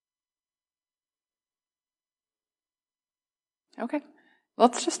Okay.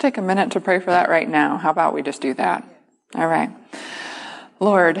 Let's just take a minute to pray for that right now. How about we just do that? All right.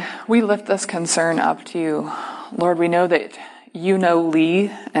 Lord, we lift this concern up to you. Lord, we know that you know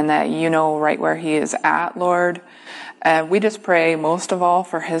Lee and that you know right where he is at, Lord. We just pray most of all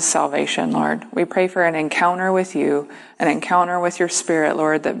for his salvation, Lord. We pray for an encounter with you, an encounter with your Spirit,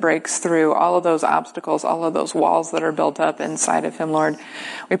 Lord, that breaks through all of those obstacles, all of those walls that are built up inside of him, Lord.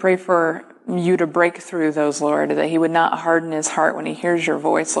 We pray for you to break through those, Lord, that he would not harden his heart when he hears your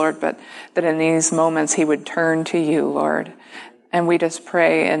voice, Lord, but that in these moments he would turn to you, Lord. And we just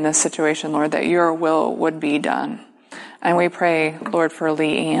pray in this situation, Lord, that your will would be done. And we pray, Lord, for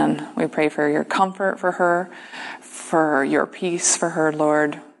Leanne. We pray for your comfort for her, for your peace for her,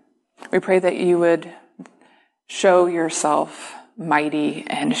 Lord. We pray that you would show yourself mighty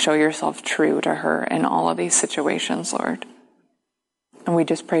and show yourself true to her in all of these situations, Lord. And we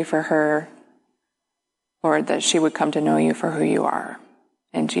just pray for her, Lord, that she would come to know you for who you are.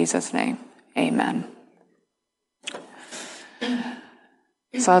 In Jesus' name, amen.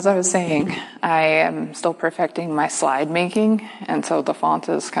 So as I was saying, I am still perfecting my slide making, and so the font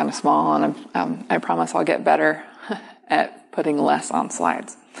is kind of small, and I promise I'll get better at putting less on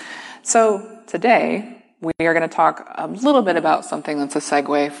slides. So today, we are going to talk a little bit about something that's a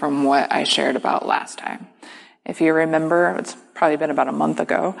segue from what I shared about last time. If you remember, it's probably been about a month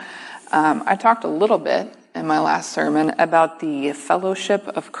ago, I talked a little bit in my last sermon about the fellowship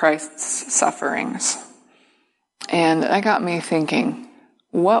of Christ's sufferings. And that got me thinking,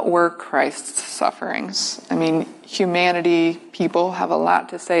 what were Christ's sufferings? I mean, humanity, people have a lot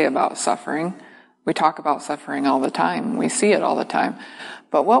to say about suffering. We talk about suffering all the time. We see it all the time.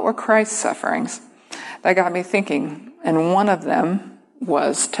 But what were Christ's sufferings? That got me thinking. And one of them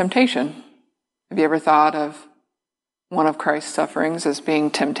was temptation. Have you ever thought of one of Christ's sufferings as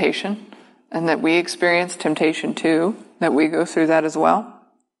being temptation? And that we experience temptation too? That we go through that as well?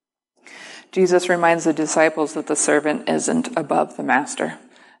 Jesus reminds the disciples that the servant isn't above the master.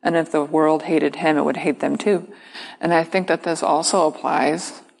 And if the world hated him, it would hate them too. And I think that this also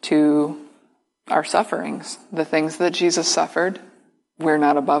applies to our sufferings. The things that Jesus suffered, we're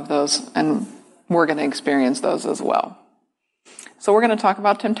not above those, and we're going to experience those as well. So we're going to talk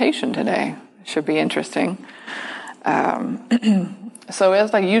about temptation today. It should be interesting. So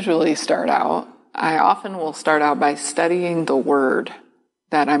as I usually start out, I often will start out by studying the word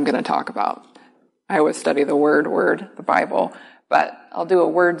that I'm going to talk about. I always study the word, the Bible, but I'll do a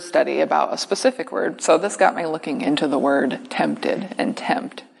word study about a specific word. So this got me looking into the word tempted and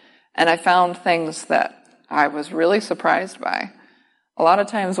tempt. And I found things that I was really surprised by. A lot of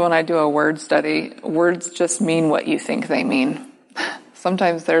times when I do a word study, words just mean what you think they mean.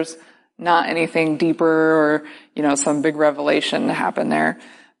 Sometimes there's not anything deeper or, some big revelation to happen there.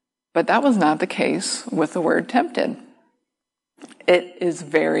 But that was not the case with the word tempted. It is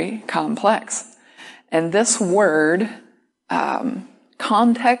very complex. And this word,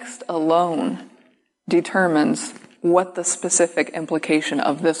 context alone determines what the specific implication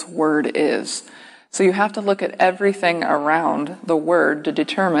of this word is. So you have to look at everything around the word to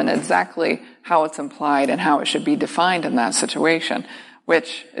determine exactly how it's implied and how it should be defined in that situation,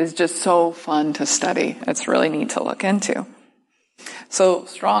 which is just so fun to study. It's really neat to look into. So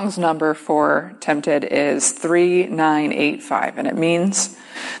Strong's number for tempted is 3985, and it means,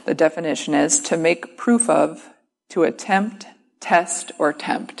 the definition is to make proof of, to attempt, test, or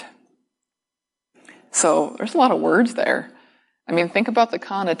tempt. So there's a lot of words there. I mean, think about the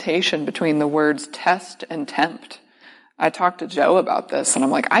connotation between the words test and tempt. I talked to Joe about this, and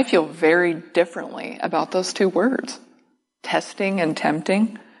I'm like, I feel very differently about those two words. Testing and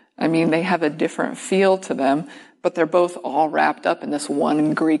tempting. I mean, they have a different feel to them, but they're both all wrapped up in this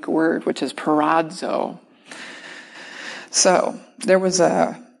one Greek word, which is paradzo. So there was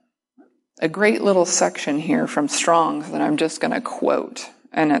a great little section here from Strong's that I'm just going to quote.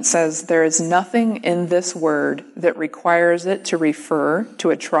 And it says, there is nothing in this word that requires it to refer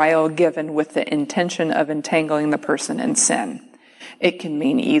to a trial given with the intention of entangling the person in sin. It can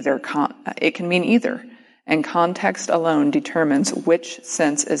mean either, and context alone determines which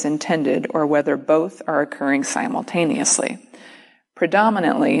sense is intended or whether both are occurring simultaneously.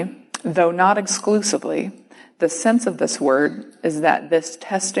 Predominantly, though not exclusively, the sense of this word is that this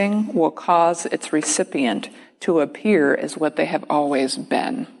testing will cause its recipient to appear as what they have always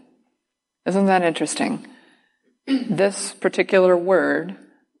been. Isn't that interesting? This particular word,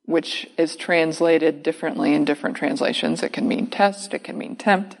 which is translated differently in different translations, it can mean test, it can mean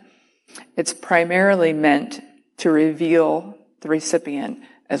tempt, it's primarily meant to reveal the recipient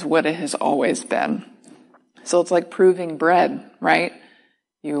as what it has always been. So it's like proving bread, right?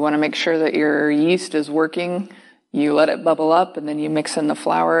 You want to make sure that your yeast is working You let it bubble up, and then you mix in the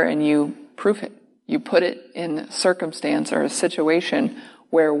flour and you proof it. You put it in a circumstance or a situation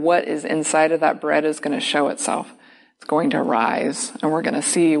where what is inside of that bread is going to show itself. It's going to rise, and we're going to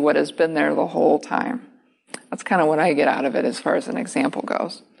see what has been there the whole time. That's kind of what I get out of it as far as an example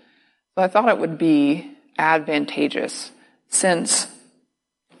goes. So I thought it would be advantageous, since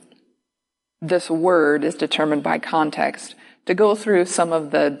this word is determined by context, to go through some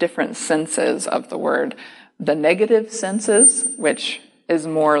of the different senses of the word. The negative senses, which is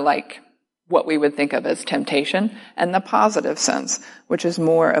more like what we would think of as temptation, and the positive sense, which is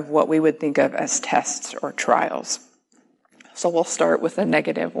more of what we would think of as tests or trials. So we'll start with the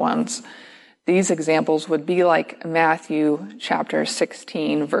negative ones. These examples would be like Matthew chapter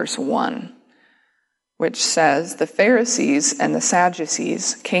 16, verse 1, which says, "The Pharisees and the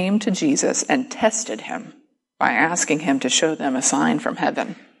Sadducees came to Jesus and tested him by asking him to show them a sign from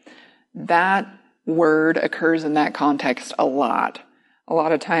heaven." That word occurs in that context a lot. A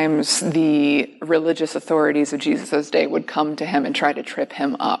lot of times the religious authorities of Jesus' day would come to him and try to trip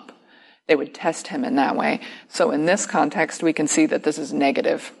him up. They would test him in that way. So in this context, we can see that this is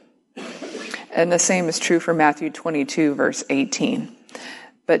negative. And the same is true for Matthew 22, verse 18.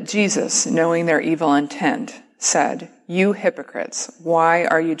 "But Jesus, knowing their evil intent, said, 'You hypocrites, why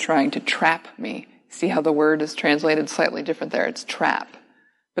are you trying to trap me?'" See how the word is translated slightly different there? It's trap.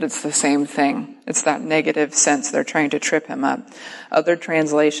 But it's the same thing. It's that negative sense. They're trying to trip him up. Other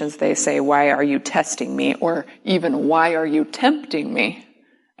translations, they say, "Why are you testing me?" Or even, "Why are you tempting me?"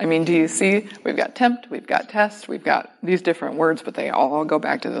 I mean, do you see? We've got tempt, we've got test, we've got these different words, but they all go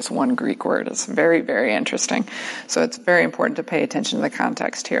back to this one Greek word. It's very, very interesting. So it's very important to pay attention to the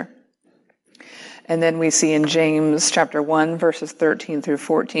context here. And then we see in James chapter 1, verses 13 through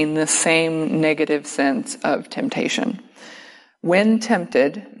 14, the same negative sense of temptation. "When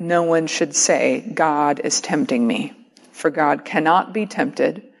tempted, no one should say, 'God is tempting me.' For God cannot be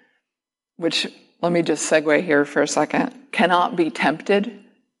tempted," which, let me just segue here for a second. "Cannot be tempted"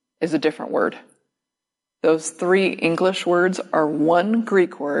 is a different word. Those three English words are one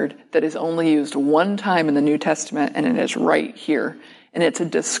Greek word that is only used one time in the New Testament, and it is right here. And it's a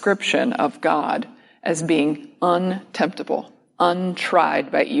description of God as being untemptable,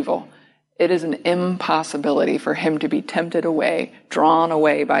 untried by evil. It is an impossibility for him to be tempted away, drawn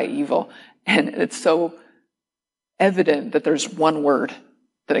away by evil. And it's so evident that there's one word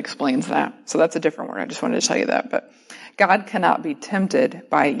that explains that. So that's a different word. I just wanted to tell you that. But God cannot be tempted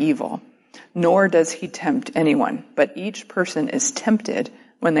by evil, nor does he tempt anyone. But each person is tempted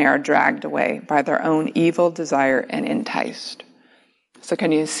when they are dragged away by their own evil desire and enticed. So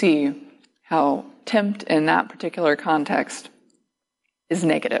can you see how tempt in that particular context is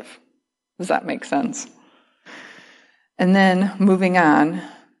negative? Does that make sense? And then moving on,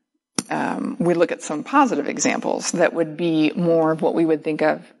 we look at some positive examples that would be more of what we would think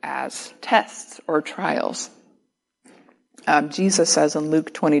of as tests or trials. Jesus says in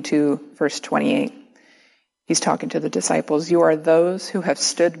Luke 22, verse 28, he's talking to the disciples, "You are those who have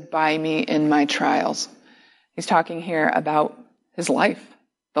stood by me in my trials." He's talking here about his life,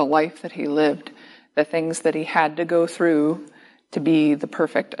 the life that he lived, the things that he had to go through to be the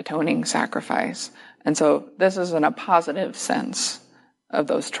perfect atoning sacrifice. And so this is in a positive sense of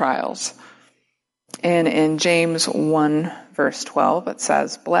those trials. And in James 1, verse 12, it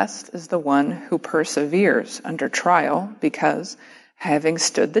says, "Blessed is the one who perseveres under trial, because having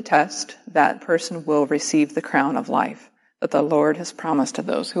stood the test, that person will receive the crown of life that the Lord has promised to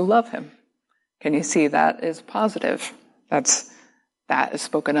those who love him." Can you see that is positive? That is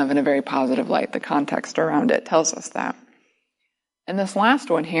spoken of in a very positive light. The context around it tells us that. And this last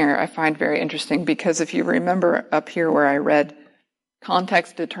one here I find very interesting, because if you remember up here where I read,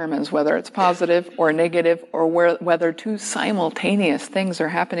 context determines whether it's positive or negative, or whether two simultaneous things are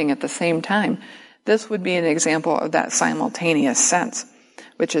happening at the same time. This would be an example of that simultaneous sense,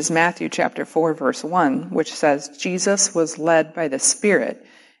 which is Matthew chapter 4, verse 1, which says, "Jesus was led by the Spirit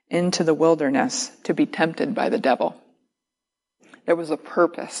into the wilderness to be tempted by the devil." There was a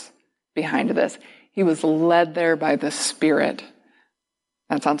purpose behind this. He was led there by the Spirit.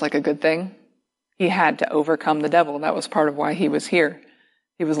 That sounds like a good thing. He had to overcome the devil. That was part of why he was here.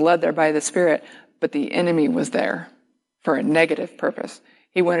 He was led there by the Spirit, but the enemy was there for a negative purpose.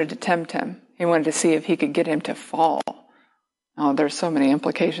 He wanted to tempt him. He wanted to see if he could get him to fall. Oh, there's so many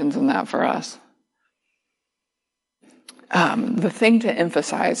implications in that for us. The thing to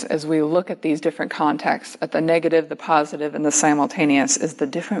emphasize as we look at these different contexts, at the negative, the positive, and the simultaneous, is the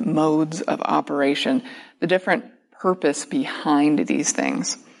different modes of operation, the different purpose behind these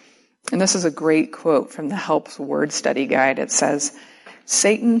things. And this is a great quote from the Helps Word Study Guide. It says,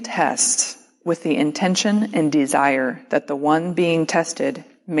 "Satan tests with the intention and desire that the one being tested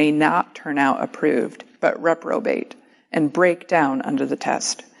may not turn out approved, but reprobate, and break down under the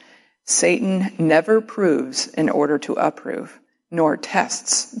test. Satan never proves in order to approve, nor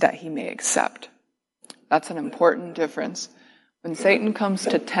tests that he may accept. That's an important difference. When Satan comes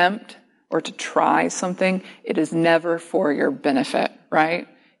to tempt or to try something, it is never for your benefit, right?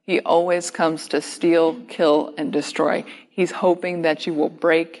 He always comes to steal, kill, and destroy. He's hoping that you will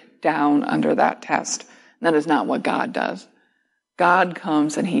break down under that test. And that is not what God does. God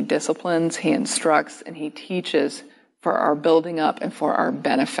comes and he disciplines, he instructs, and he teaches for our building up and for our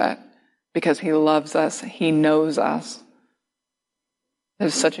benefit because he loves us, he knows us.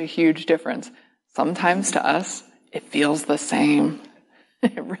 There's such a huge difference. Sometimes to us, it feels the same.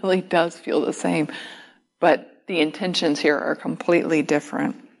 It really does feel the same. But the intentions here are completely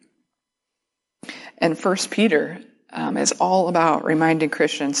different. And 1 Peter is all about reminding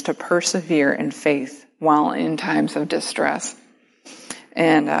Christians to persevere in faith while in times of distress.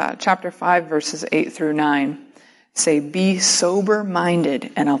 And chapter 5, verses 8 through 9 say, "Be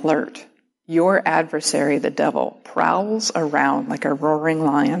sober-minded and alert. Your adversary, the devil, prowls around like a roaring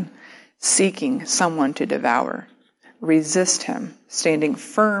lion, seeking someone to devour. Resist him, standing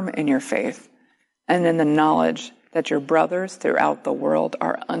firm in your faith and in the knowledge that your brothers throughout the world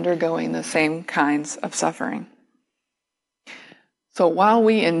are undergoing the same kinds of suffering." So while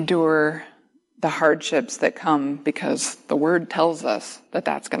we endure the hardships that come, because the word tells us that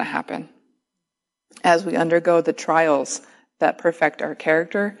that's going to happen, as we undergo the trials that perfect our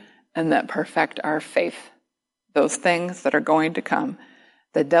character and that perfect our faith, those things that are going to come,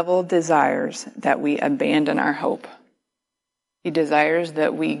 the devil desires that we abandon our hope. He desires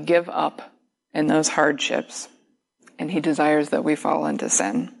that we give up in those hardships, and he desires that we fall into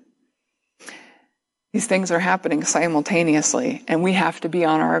sin. These things are happening simultaneously, and we have to be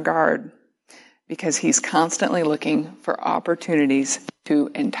on our guard because he's constantly looking for opportunities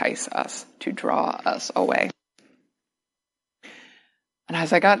to entice us, to draw us away. And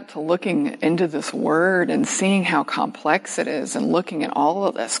as I got to looking into this word and seeing how complex it is and looking at all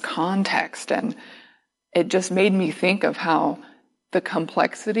of this context, and it just made me think of how the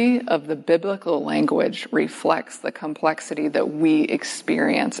complexity of the biblical language reflects the complexity that we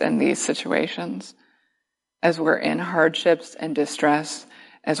experience in these situations. As we're in hardships and distress,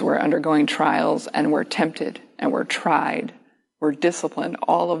 as we're undergoing trials and we're tempted and we're tried, we're disciplined,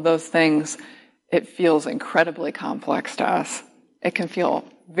 all of those things, it feels incredibly complex to us. It can feel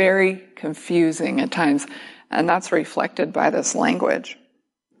very confusing at times, and that's reflected by this language.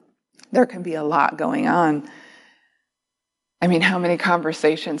 There can be a lot going on. I mean, how many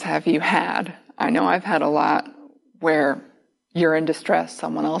conversations have you had? I know I've had a lot where you're in distress,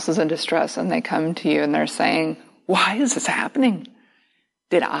 someone else is in distress, and they come to you and they're saying, "Why is this happening?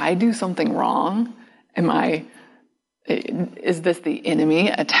 Did I do something wrong? Is this the enemy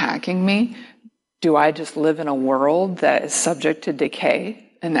attacking me? Do I just live in a world that is subject to decay,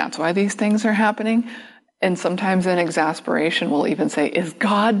 and that's why these things are happening?" And sometimes in exasperation, we'll even say, "Is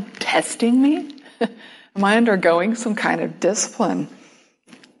God testing me? Am I undergoing some kind of discipline?"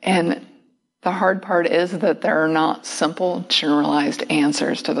 And the hard part is that there are not simple, generalized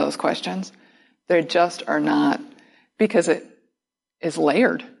answers to those questions. There just are not, because it is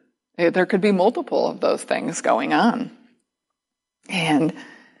layered. There could be multiple of those things going on. And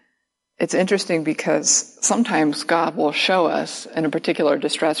it's interesting because sometimes God will show us in a particular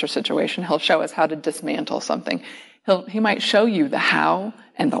distress or situation, he'll show us how to dismantle something. He might show you the how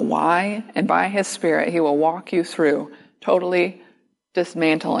and the why, and by his Spirit, he will walk you through totally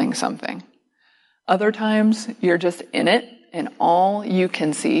dismantling something. Other times, you're just in it, and all you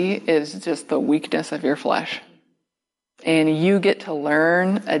can see is just the weakness of your flesh. And you get to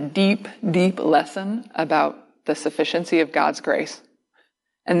learn a deep, deep lesson about the sufficiency of God's grace.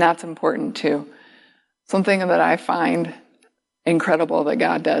 And that's important too. Something that I find incredible that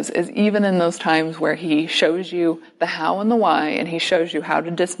God does is even in those times where he shows you the how and the why, and he shows you how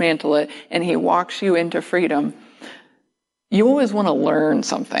to dismantle it, and he walks you into freedom, you always want to learn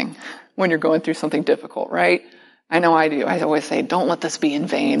something when you're going through something difficult, right? I know I do. I always say, don't let this be in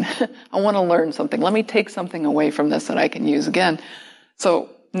vain. I want to learn something. Let me take something away from this that I can use again. So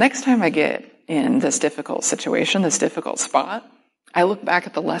next time I get in this difficult situation, this difficult spot, I look back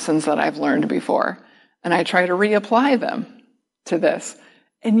at the lessons that I've learned before, and I try to reapply them to this.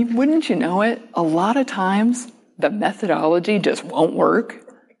 And wouldn't you know it, a lot of times the methodology just won't work.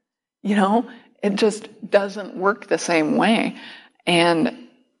 It just doesn't work the same way. And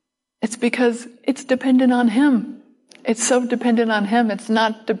it's because it's dependent on him. It's so dependent on him. It's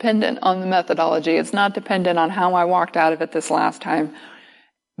not dependent on the methodology. It's not dependent on how I walked out of it this last time.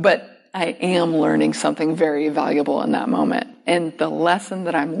 But I am learning something very valuable in that moment. And the lesson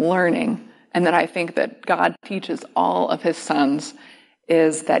that I'm learning, and that I think that God teaches all of his sons,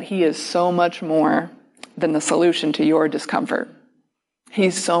 is that he is so much more than the solution to your discomfort.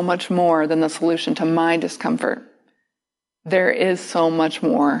 He's so much more than the solution to my discomfort. There is so much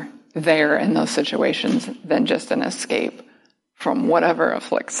more there in those situations than just an escape from whatever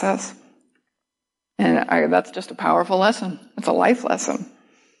afflicts us. And that's just a powerful lesson. It's a life lesson.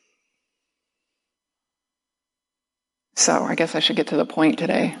 So I guess I should get to the point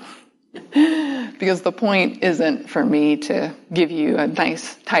today. Because the point isn't for me to give you a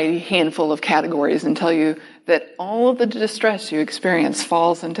nice, tidy handful of categories and tell you that all of the distress you experience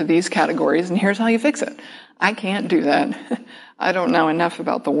falls into these categories and here's how you fix it. I can't do that. I don't know enough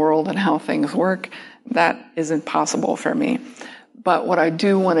about the world and how things work. That isn't possible for me. But what I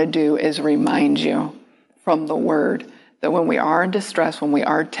do want to do is remind you from the Word that when we are in distress, when we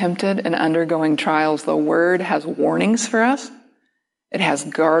are tempted and undergoing trials, the Word has warnings for us. It has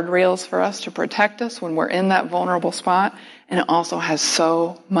guardrails for us to protect us when we're in that vulnerable spot. And it also has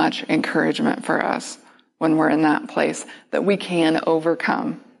so much encouragement for us when we're in that place that we can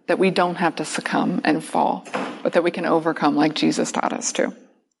overcome, that we don't have to succumb and fall, but that we can overcome like Jesus taught us to.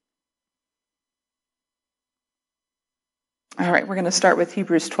 All right, we're going to start with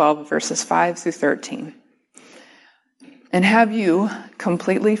Hebrews 12, verses 5 through 13. And have you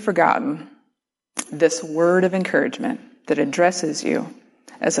completely forgotten this word of encouragement that addresses you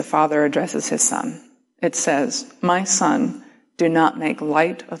as a father addresses his son? It says, "My son, do not make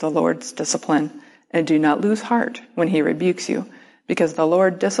light of the Lord's discipline, and do not lose heart when he rebukes you, because the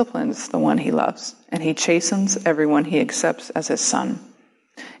Lord disciplines the one he loves, and he chastens everyone he accepts as his son.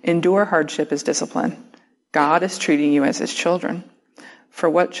 Endure hardship as discipline. God is treating you as his children. For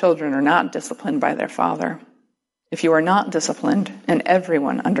what children are not disciplined by their father? If you are not disciplined, and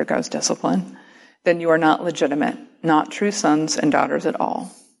everyone undergoes discipline, then you are not legitimate, not true sons and daughters at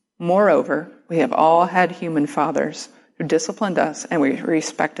all. Moreover, we have all had human fathers who disciplined us, and we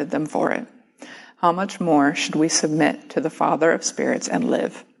respected them for it. How much more should we submit to the Father of spirits and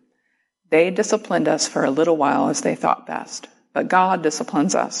live? They disciplined us for a little while as they thought best, but God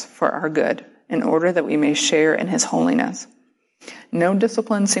disciplines us for our good, in order that we may share in his holiness. No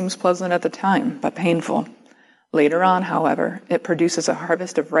discipline seems pleasant at the time, but painful. Later on, however, it produces a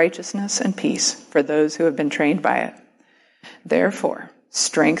harvest of righteousness and peace for those who have been trained by it. Therefore,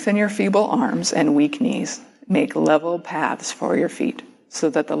 strengthen your feeble arms and weak knees. Make level paths for your feet, so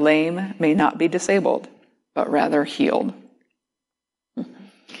that the lame may not be disabled, but rather healed."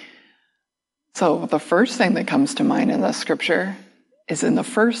 So the first thing that comes to mind in this scripture is in the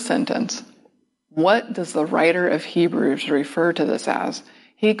first sentence. What does the writer of Hebrews refer to this as?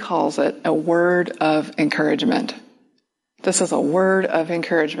 He calls it a word of encouragement. This is a word of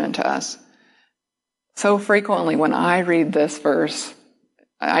encouragement to us. So frequently when I read this verse,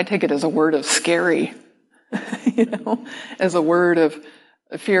 I take it as a word of scary, as a word of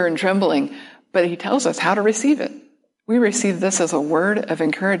fear and trembling. But he tells us how to receive it. We receive this as a word of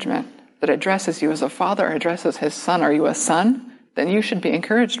encouragement that addresses you as a father addresses his son. Are you a son? Then you should be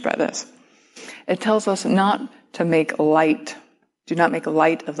encouraged by this. It tells us not to make light. Do not make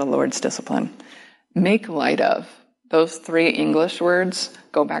light of the Lord's discipline. Make light of. Those three English words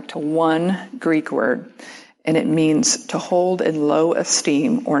go back to one Greek word, and it means to hold in low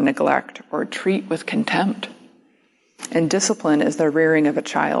esteem or neglect or treat with contempt. And discipline is the rearing of a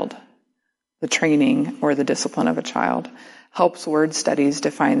child. The training or the discipline of a child. Helps Word Studies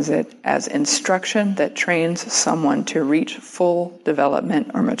defines it as instruction that trains someone to reach full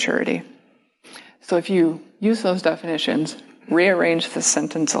development or maturity. So if you use those definitions, rearrange the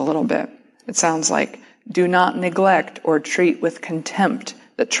sentence a little bit. It sounds like, do not neglect or treat with contempt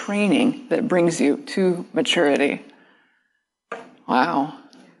the training that brings you to maturity. Wow.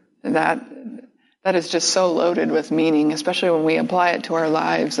 That is just so loaded with meaning, especially when we apply it to our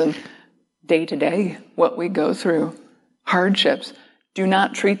lives and day to day, what we go through. Hardships. Do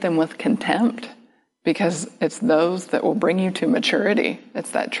not treat them with contempt, because it's those that will bring you to maturity.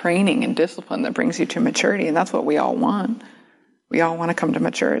 It's that training and discipline that brings you to maturity, and that's what we all want. We all want to come to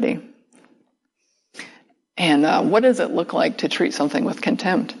maturity. And what does it look like to treat something with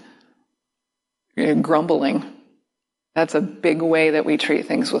contempt? Grumbling. That's a big way that we treat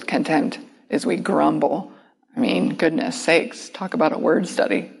things with contempt, is we grumble. I mean, goodness sakes, talk about a word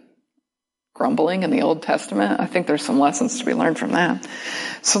study. Grumbling in the Old Testament, I think there's some lessons to be learned from that.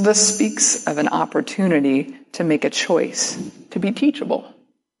 So this speaks of an opportunity to make a choice, to be teachable.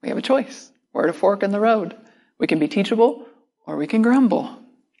 We have a choice. We're at a fork in the road. We can be teachable or we can grumble.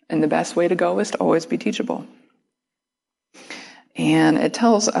 And the best way to go is to always be teachable. And it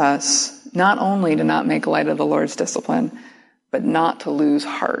tells us not only to not make light of the Lord's discipline, but not to lose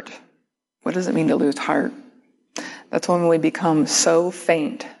heart. What does it mean to lose heart? That's when we become so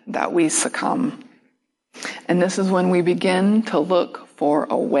faint that we succumb. And this is when we begin to look for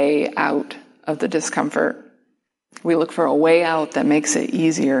a way out of the discomfort. We look for a way out that makes it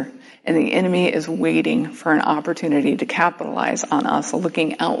easier. And the enemy is waiting for an opportunity to capitalize on us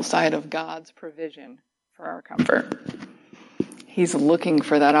looking outside of God's provision for our comfort. He's looking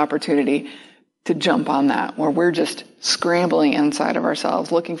for that opportunity to jump on that, where we're just scrambling inside of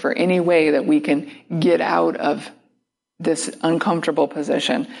ourselves, looking for any way that we can get out of this uncomfortable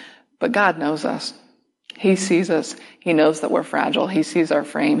position. But God knows us. He sees us. He knows that we're fragile. He sees our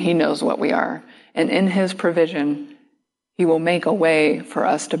frame. He knows what we are. And in his provision, he will make a way for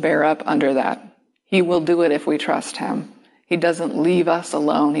us to bear up under that. He will do it if we trust him. He doesn't leave us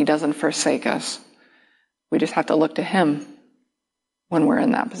alone. He doesn't forsake us. We just have to look to him when we're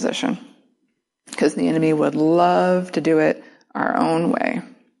in that position, because the enemy would love to do it our own way.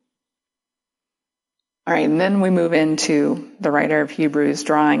 All right, and then we move into the writer of Hebrews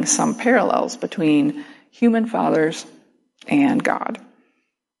drawing some parallels between human fathers and God.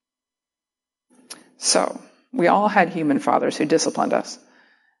 So, we all had human fathers who disciplined us.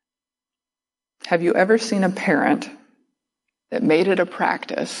 Have you ever seen a parent that made it a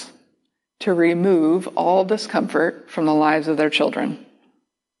practice to remove all discomfort from the lives of their children? I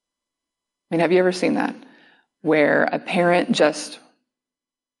mean, have you ever seen that? Where a parent just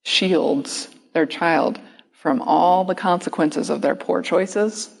shields their child from all the consequences of their poor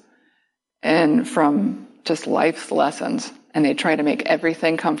choices and from just life's lessons, and they try to make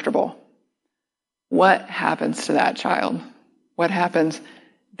everything comfortable. What happens to that child? What happens?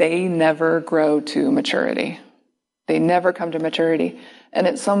 They never grow to maturity. They never come to maturity. And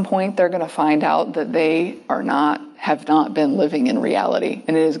at some point, they're going to find out that they have not been living in reality.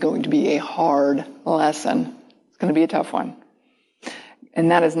 And it is going to be a hard lesson. It's going to be a tough one.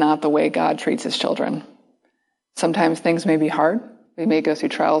 And that is not the way God treats his children. Sometimes things may be hard. We may go through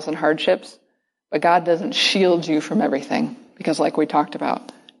trials and hardships. But God doesn't shield you from everything. Because like we talked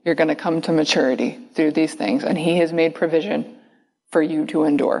about, you're going to come to maturity through these things. And he has made provision for you to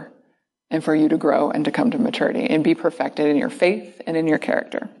endure and for you to grow and to come to maturity and be perfected in your faith and in your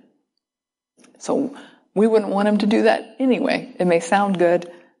character. So we wouldn't want him to do that anyway. It may sound good,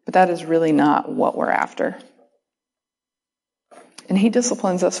 but that is really not what we're after. And he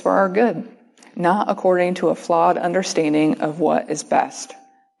disciplines us for our good, not according to a flawed understanding of what is best,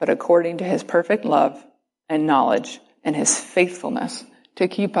 but according to his perfect love and knowledge and his faithfulness to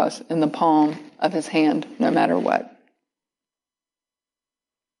keep us in the palm of his hand no matter what.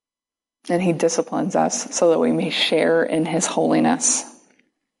 And he disciplines us so that we may share in his holiness.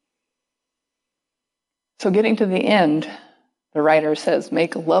 So getting to the end, the writer says,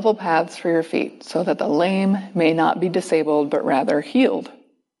 make level paths for your feet so that the lame may not be disabled, but rather healed.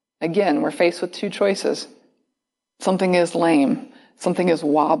 Again, we're faced with two choices. Something is lame. Something is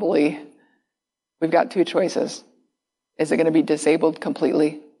wobbly. We've got two choices. Is it going to be disabled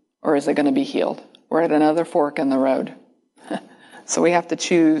completely, or is it going to be healed? We're at another fork in the road. So we have to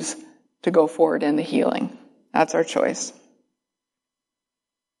choose to go forward in the healing. That's our choice.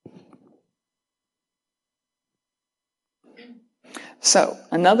 So,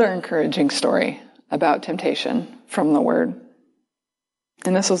 another encouraging story about temptation from the Word.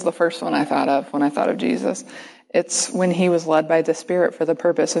 And this was the first one I thought of when I thought of Jesus. It's when he was led by the Spirit for the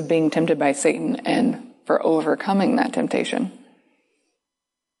purpose of being tempted by Satan and for overcoming that temptation.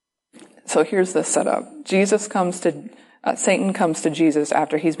 So here's the setup. Satan comes to Jesus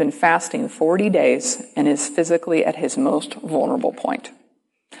after he's been fasting 40 days and is physically at his most vulnerable point.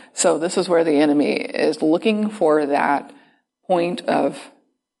 So this is where the enemy is looking for that point of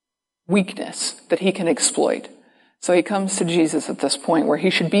weakness that he can exploit. So he comes to Jesus at this point where he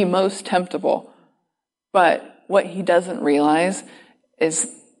should be most temptable. But what he doesn't realize is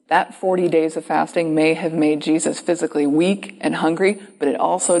that 40 days of fasting may have made Jesus physically weak and hungry, but it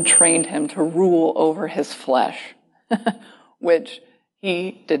also trained him to rule over his flesh, which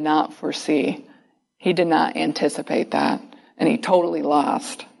he did not foresee. He did not anticipate that, and he totally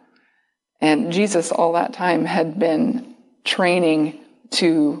lost. And Jesus all that time had been training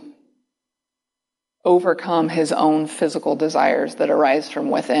to overcome his own physical desires that arise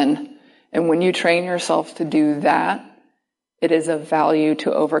from within. And when you train yourself to do that, it is of value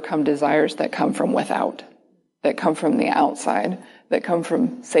to overcome desires that come from without, that come from the outside, that come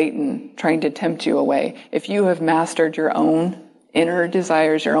from Satan trying to tempt you away. If you have mastered your own inner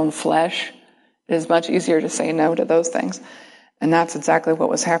desires, your own flesh, it is much easier to say no to those things. And that's exactly what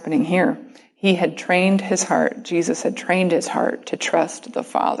was happening here. He had trained his heart, Jesus had trained his heart to trust the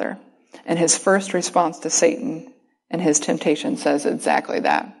Father. And his first response to Satan and his temptation says exactly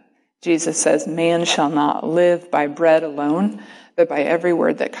that. Jesus says, man shall not live by bread alone, but by every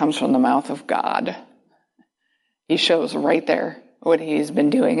word that comes from the mouth of God. He shows right there what he's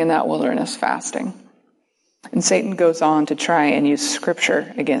been doing in that wilderness fasting. And Satan goes on to try and use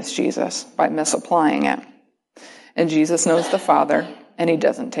scripture against Jesus by misapplying it. And Jesus knows the Father, and he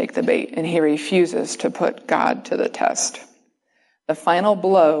doesn't take the bait, and he refuses to put God to the test. The final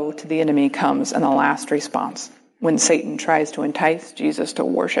blow to the enemy comes in the last response, when Satan tries to entice Jesus to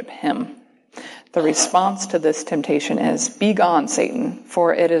worship him. The response to this temptation is, "Be gone, Satan,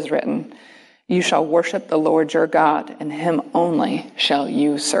 for it is written, you shall worship the Lord your God, and him only shall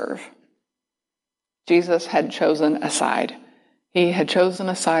you serve." Jesus had chosen a side. He had chosen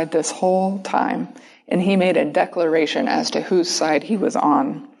a side this whole time, and he made a declaration as to whose side he was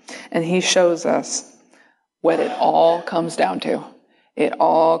on. And he shows us what it all comes down to. It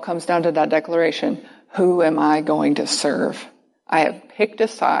all comes down to that declaration. Who am I going to serve? I have picked a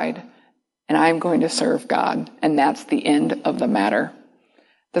side, and I'm going to serve God, and that's the end of the matter.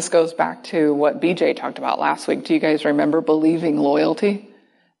 This goes back to what BJ talked about last week. Do you guys remember believing loyalty?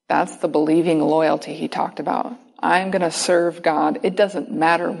 That's the believing loyalty he talked about. I'm going to serve God. It doesn't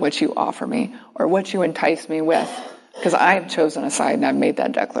matter what you offer me or what you entice me with, because I have chosen a side and I've made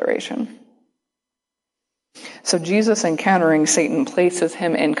that declaration. So Jesus encountering Satan places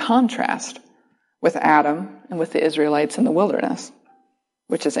him in contrast with Adam and with the Israelites in the wilderness,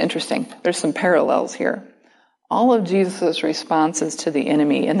 which is interesting. There's some parallels here. All of Jesus' responses to the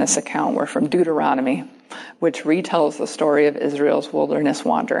enemy in this account were from Deuteronomy, which retells the story of Israel's wilderness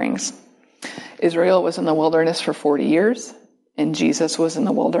wanderings. Israel was in the wilderness for 40 years, and Jesus was in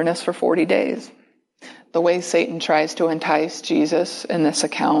the wilderness for 40 days. The way Satan tries to entice Jesus in this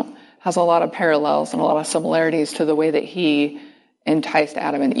account has a lot of parallels and a lot of similarities to the way that he enticed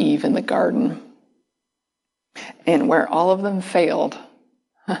Adam and Eve in the garden. And where all of them failed,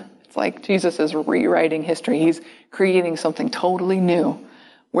 it's like Jesus is rewriting history. He's creating something totally new.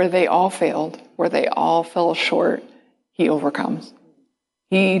 Where they all failed, where they all fell short, he overcomes.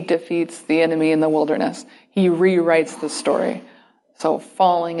 He defeats the enemy in the wilderness. He rewrites the story. So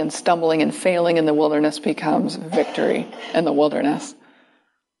falling and stumbling and failing in the wilderness becomes victory in the wilderness.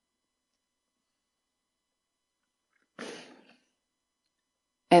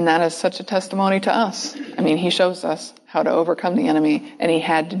 And that is such a testimony to us. I mean, he shows us how to overcome the enemy, and he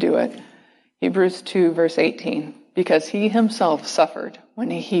had to do it. Hebrews 2, verse 18. Because he himself suffered when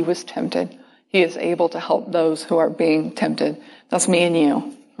he was tempted, he is able to help those who are being tempted. That's me and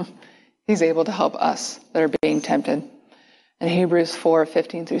you. He's able to help us that are being tempted. In Hebrews 4,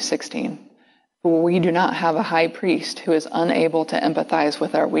 15 through 16. For we do not have a high priest who is unable to empathize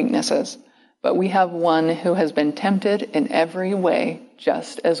with our weaknesses, but we have one who has been tempted in every way,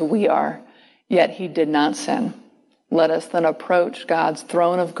 just as we are, yet he did not sin. Let us then approach God's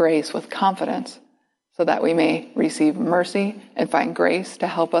throne of grace with confidence, so that we may receive mercy and find grace to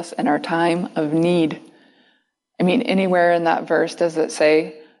help us in our time of need. I mean, anywhere in that verse does it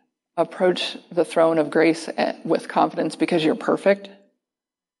say, approach the throne of grace with confidence because you're perfect?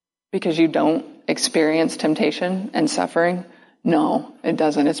 Because you don't experience temptation and suffering? No, it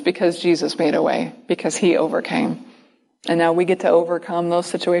doesn't. It's because Jesus made a way, because he overcame. And now we get to overcome those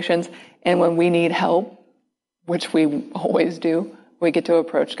situations. And when we need help, which we always do, we get to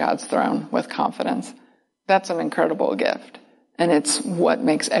approach God's throne with confidence. That's an incredible gift. And it's what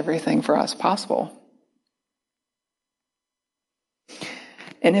makes everything for us possible.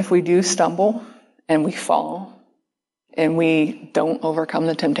 And if we do stumble and we fall and we don't overcome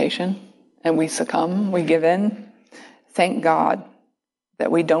the temptation and we succumb, we give in, thank God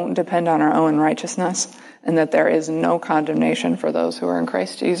that we don't depend on our own righteousness and that there is no condemnation for those who are in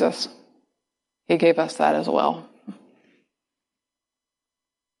Christ Jesus. He gave us that as well.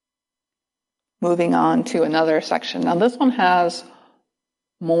 Moving on to another section. Now this one has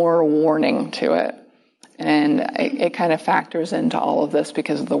more warning to it. And it kind of factors into all of this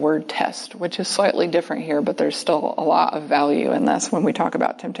because of the word test, which is slightly different here, but there's still a lot of value in this when we talk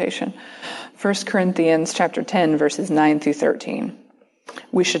about temptation. 1 Corinthians chapter 10, verses 9 through 13.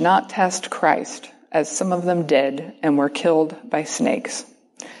 We should not test Christ, as some of them did and were killed by snakes.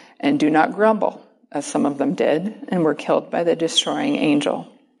 And do not grumble, as some of them did and were killed by the destroying angel.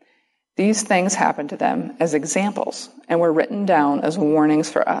 These things happened to them as examples and were written down as warnings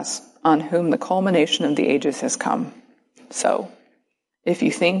for us, on whom the culmination of the ages has come. So, if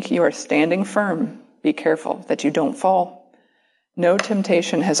you think you are standing firm, be careful that you don't fall. No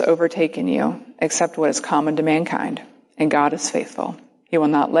temptation has overtaken you except what is common to mankind, and God is faithful. He will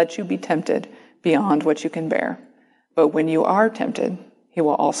not let you be tempted beyond what you can bear. But when you are tempted, he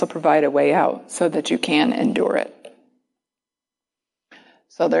will also provide a way out so that you can endure it.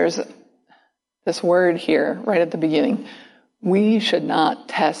 So there's this word here right at the beginning. We should not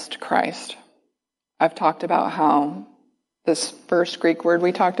test Christ. I've talked about how this first Greek word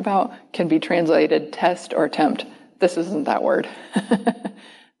we talked about can be translated test or tempt. This isn't that word.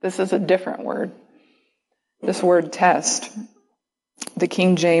 This is a different word. This word test, the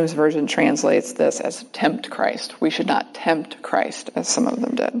King James Version translates this as tempt Christ. We should not tempt Christ, as some of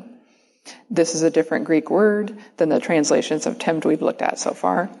them did. This is a different Greek word than the translations of tempt we've looked at so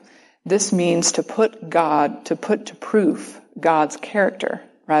far. This means to put to proof God's character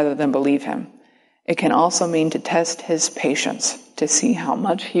rather than believe him. It can also mean to test his patience, to see how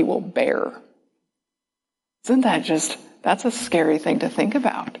much he will bear. Isn't that that's a scary thing to think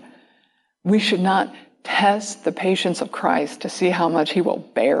about. We should not test the patience of Christ to see how much he will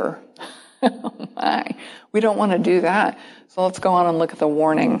bear. Oh my. We don't want to do that. So let's go on and look at the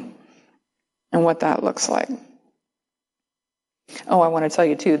warning and what that looks like. Oh, I want to tell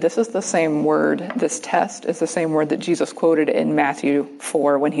you too, this is the same word, this test is the same word that Jesus quoted in Matthew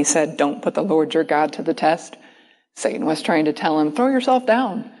 4 when he said, don't put the Lord your God to the test. Satan was trying to tell him, throw yourself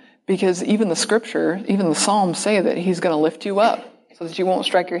down, because even the scripture, even the Psalms say that he's going to lift you up so that you won't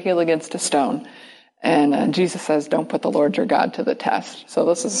strike your heel against a stone. And Jesus says, don't put the Lord your God to the test. So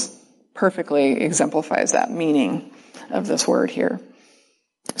this is perfectly exemplifies that meaning of this word here.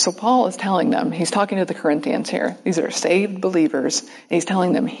 So Paul is telling them, he's talking to the Corinthians here. These are saved believers. And he's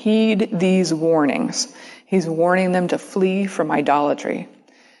telling them, heed these warnings. He's warning them to flee from idolatry.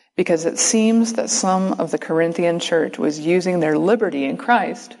 Because it seems that some of the Corinthian church was using their liberty in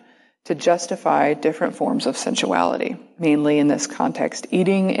Christ to justify different forms of sensuality, mainly in this context,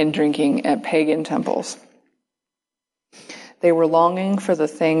 eating and drinking at pagan temples. They were longing for the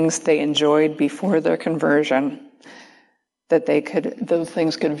things they enjoyed before their conversion, those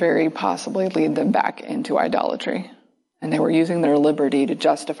things could very possibly lead them back into idolatry. And they were using their liberty to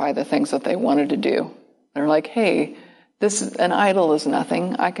justify the things that they wanted to do. They're like, hey, an idol is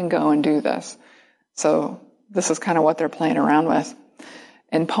nothing. I can go and do this. So this is kind of what they're playing around with.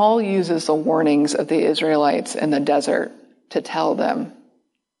 And Paul uses the warnings of the Israelites in the desert to tell them,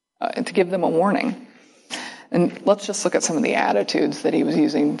 to give them a warning. And let's just look at some of the attitudes that he was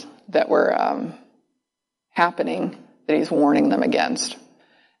using that were happening, that he's warning them against.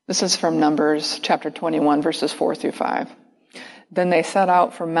 This is from Numbers chapter 21, verses 4 through 5. Then they set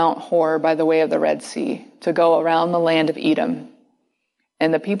out from Mount Hor by the way of the Red Sea to go around the land of Edom.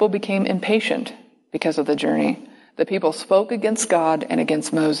 And the people became impatient because of the journey. The people spoke against God and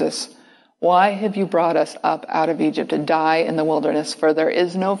against Moses. Why have you brought us up out of Egypt to die in the wilderness? For there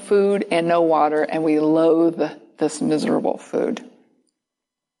is no food and no water, and we loathe this miserable food.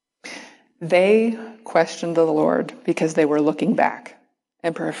 They questioned the Lord because they were looking back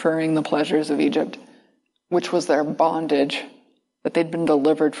and preferring the pleasures of Egypt, which was their bondage that they'd been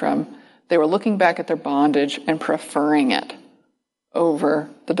delivered from. They were looking back at their bondage and preferring it over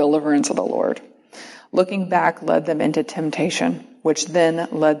the deliverance of the Lord. Looking back led them into temptation, which then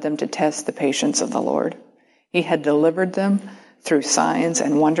led them to test the patience of the Lord. He had delivered them through signs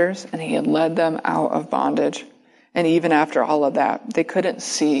and wonders, and he had led them out of bondage. And even after all of that, they couldn't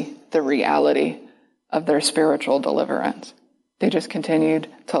see the reality of their spiritual deliverance. They just continued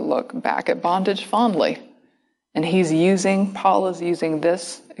to look back at bondage fondly. And Paul is using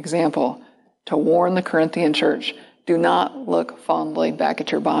this example to warn the Corinthian church, do not look fondly back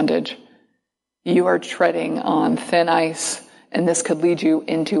at your bondage. You are treading on thin ice, and this could lead you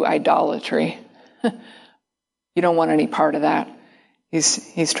into idolatry. You don't want any part of that.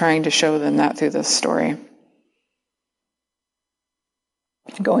 He's trying to show them that through this story.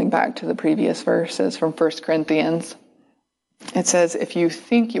 Going back to the previous verses from 1 Corinthians, it says, if you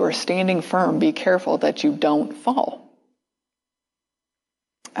think you are standing firm, be careful that you don't fall.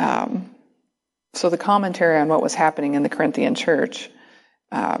 So the commentary on what was happening in the Corinthian church,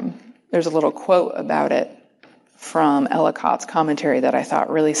 there's a little quote about it from Ellicott's commentary that I thought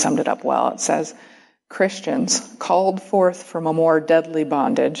really summed it up well. It says, Christians called forth from a more deadly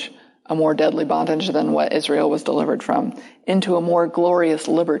bondage than what Israel was delivered from, into a more glorious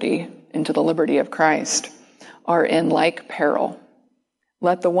liberty, into the liberty of Christ, are in like peril.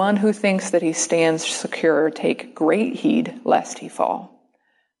 Let the one who thinks that he stands secure take great heed lest he fall.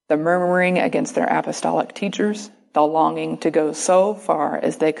 The murmuring against their apostolic teachers, the longing to go so far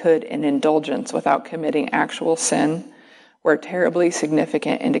as they could in indulgence without committing actual sin, were terribly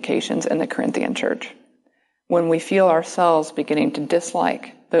significant indications in the Corinthian church. When we feel ourselves beginning to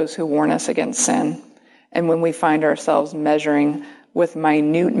dislike those who warn us against sin, and when we find ourselves measuring with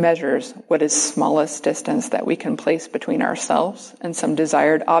minute measures what is smallest distance that we can place between ourselves and some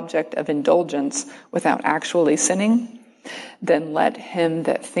desired object of indulgence without actually sinning, then let him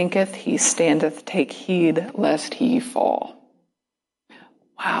that thinketh he standeth take heed lest he fall.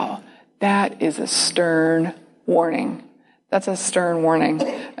 Wow, that is a stern warning. That's a stern warning.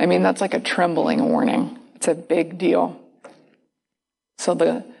 I mean, that's like a trembling warning. It's a big deal. So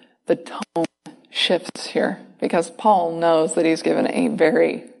the tone shifts here because Paul knows that he's given a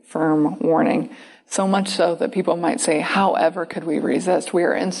very firm warning. So much so that people might say, however could we resist? We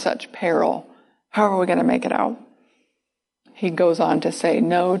are in such peril. How are we going to make it out? He goes on to say,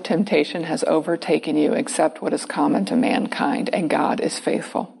 no temptation has overtaken you except what is common to mankind, and God is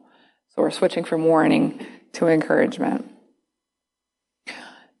faithful. So we're switching from warning to encouragement.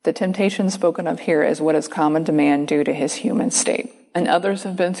 The temptation spoken of here is what is common to man due to his human state. And others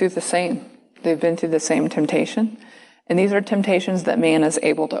have been through the same. They've been through the same temptation. And these are temptations that man is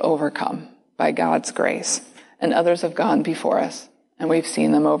able to overcome by God's grace. And others have gone before us, and we've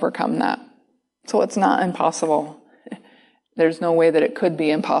seen them overcome that. So it's not impossible. There's no way that it could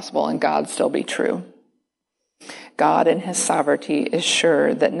be impossible and God still be true. God in his sovereignty is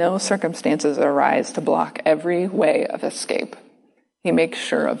sure that no circumstances arise to block every way of escape. He makes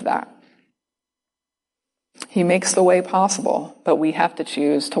sure of that. He makes the way possible, but we have to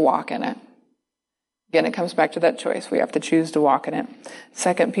choose to walk in it. Again, it comes back to that choice. We have to choose to walk in it.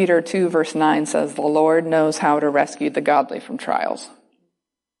 2 Peter 2 verse 9 says, the Lord knows how to rescue the godly from trials.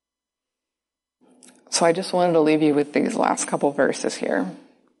 So I just wanted to leave you with these last couple verses here.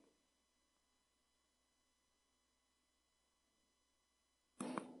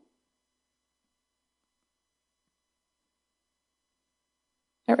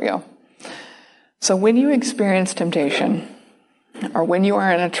 There we go. So when you experience temptation, or when you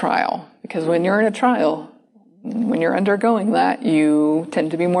are in a trial, because when you're in a trial, when you're undergoing that, you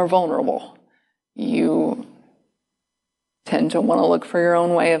tend to be more vulnerable. You tend to want to look for your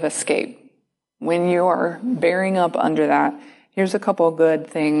own way of escape. When you are bearing up under that, here's a couple of good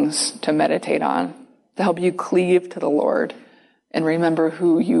things to meditate on to help you cleave to the Lord and remember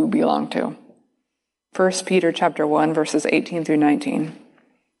who you belong to. 1 Peter chapter 1, verses 18 through 19.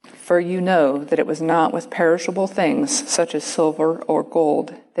 For you know that it was not with perishable things, such as silver or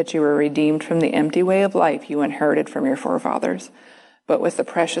gold, that you were redeemed from the empty way of life you inherited from your forefathers, but with the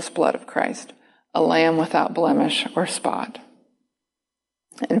precious blood of Christ, a lamb without blemish or spot.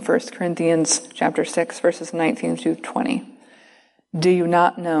 In 1 Corinthians chapter 6, verses 19 through 20. Do you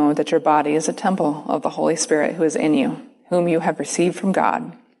not know that your body is a temple of the Holy Spirit who is in you, whom you have received from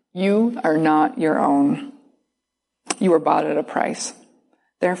God? You are not your own. You were bought at a price.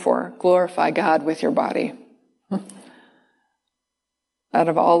 Therefore, glorify God with your body. Out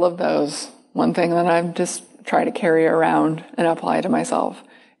of all of those, one thing that I've just tried to carry around and apply to myself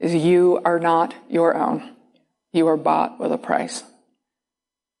is you are not your own. You are bought with a price.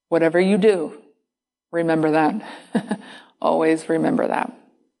 Whatever you do, remember that. Always remember that.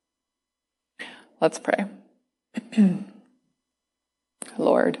 Let's pray.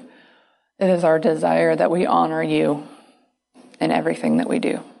 Lord, it is our desire that we honor you in everything that we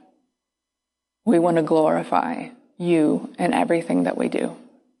do. We want to glorify you in everything that we do.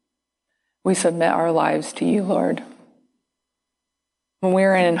 We submit our lives to you, Lord. When we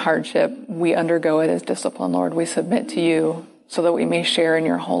are in hardship, we undergo it as discipline, Lord. We submit to you so that we may share in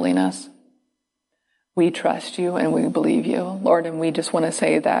your holiness. We trust you and we believe you, Lord, and we just want to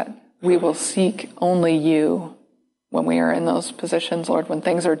say that we will seek only you when we are in those positions, Lord, when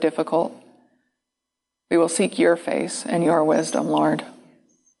things are difficult. We will seek your face and your wisdom, Lord.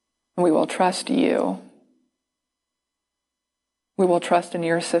 And we will trust you. We will trust in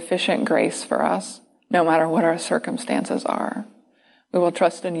your sufficient grace for us, no matter what our circumstances are. We will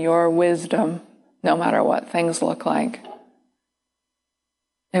trust in your wisdom, no matter what things look like.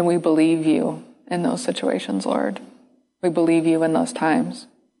 And we believe you in those situations, Lord. We believe you in those times.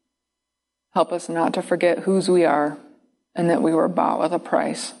 Help us not to forget whose we are and that we were bought with a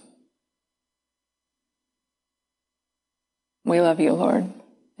price. We love you, Lord.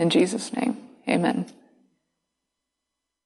 In Jesus' name, amen.